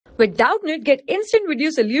With Doubtnut, get instant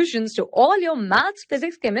video solutions to all your maths,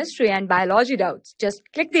 physics, chemistry, and biology doubts. Just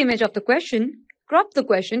click the image of the question, crop the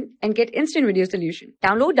question, and get instant video solution.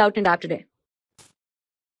 Download Doubtnut app today.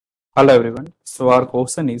 Hello everyone. So our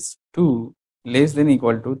question is 2 less than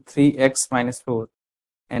equal to 3x minus 4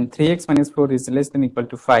 and 3x minus 4 is less than equal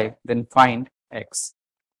to 5. Then find x.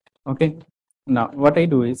 Okay. Now what I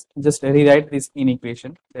do is just rewrite this in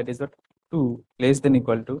equation. That is what 2 less than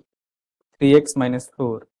equal to 3x minus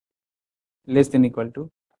 4 less than equal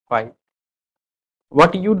to 5.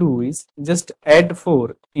 What you do is just add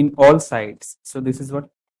 4 in all sides. So this is what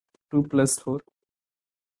 2 plus 4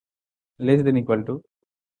 less than equal to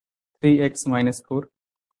 3x minus 4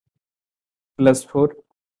 plus 4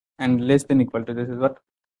 and less than equal to, this is what,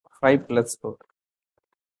 5 plus 4.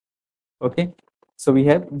 Okay, so we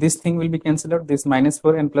have this thing will be cancelled out, this minus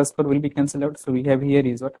 4 and plus 4 will be cancelled out. So we have here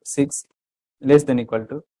is what, 6 less than equal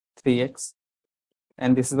to 3x,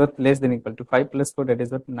 and this is what, less than equal to 5 plus 4, that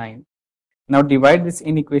is what, 9. Now divide this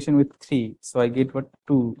in equation with 3, so I get what,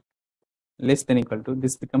 2 less than equal to,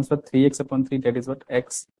 this becomes what, 3x upon 3, that is what,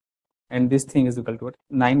 x, and this thing is equal to what,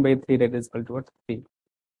 9 by 3, that is equal to what, 3.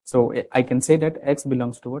 So I can say that x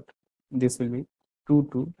belongs to what, this will be 2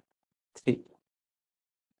 to 3.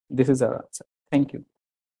 This is our answer. Thank you.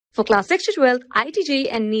 For class 6 to 12, IIT JEE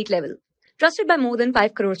and NEET level. Trusted by more than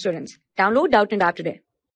 5 crore students. Download Doubtnut app today.